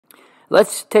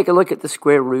Let's take a look at the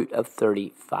square root of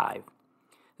 35.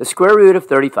 The square root of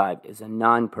 35 is a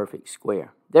non-perfect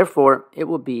square. Therefore, it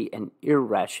will be an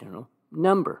irrational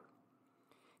number.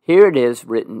 Here it is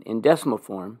written in decimal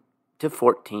form to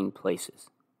 14 places.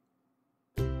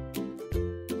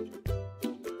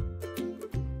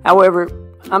 However,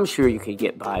 I'm sure you could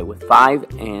get by with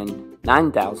 5 and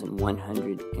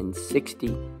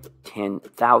 9,160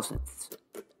 ten-thousandths.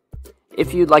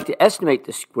 If you'd like to estimate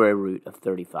the square root of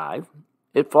 35,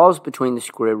 it falls between the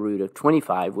square root of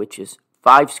 25, which is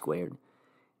 5 squared,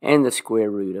 and the square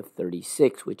root of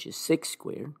 36, which is 6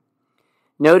 squared.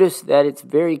 Notice that it's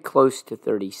very close to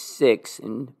 36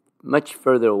 and much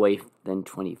further away than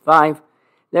 25.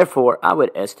 Therefore, I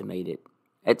would estimate it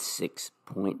at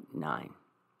 6.9.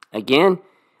 Again,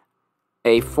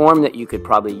 a form that you could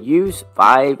probably use,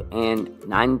 5 and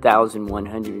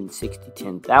 9,160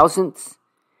 ten-thousandths.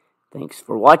 Thanks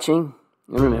for watching,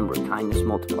 and remember, kindness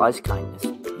multiplies kindness.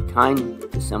 Be kind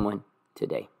to someone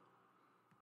today.